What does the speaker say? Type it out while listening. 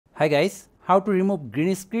Hi guys, how to remove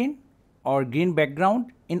green screen or green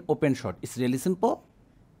background in OpenShot. It's really simple.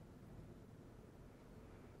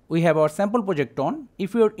 We have our sample project on.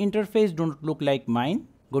 If your interface don't look like mine,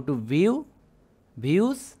 go to View,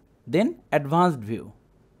 Views, then Advanced View.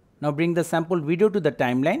 Now bring the sample video to the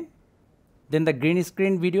timeline. Then the green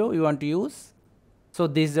screen video you want to use. So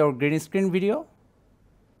this is our green screen video.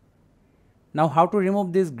 Now how to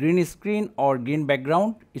remove this green screen or green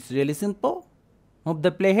background? It's really simple. Move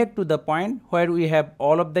the playhead to the point where we have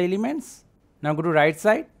all of the elements. Now go to right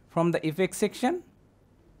side from the effects section,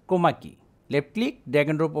 Chroma key. Left click, drag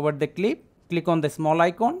and drop over the clip, click on the small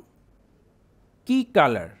icon, key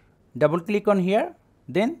color, double click on here,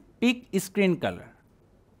 then pick screen color.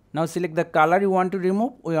 Now select the color you want to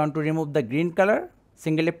remove. We want to remove the green color,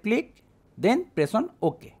 single left click, then press on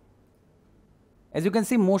OK. As you can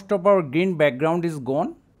see, most of our green background is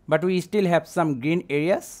gone, but we still have some green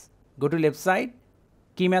areas. Go to left side,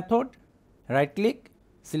 key method, right click,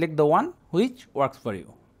 select the one which works for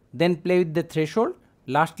you. Then play with the threshold.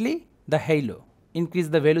 Lastly, the halo. Increase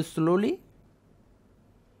the value slowly.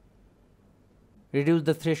 Reduce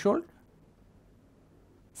the threshold.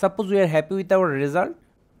 Suppose we are happy with our result.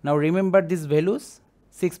 Now remember these values: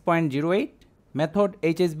 6.08, method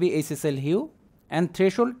HSB SSL hue, and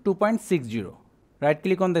threshold 2.60. Right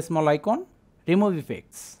click on the small icon, remove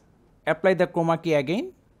effects. Apply the chroma key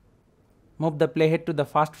again. Move the playhead to the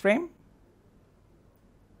first frame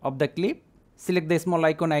of the clip. Select the small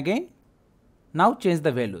icon again. Now change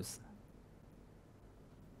the values.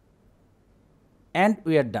 And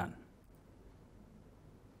we are done.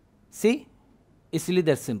 See, it's really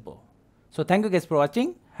that simple. So thank you guys for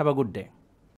watching. Have a good day.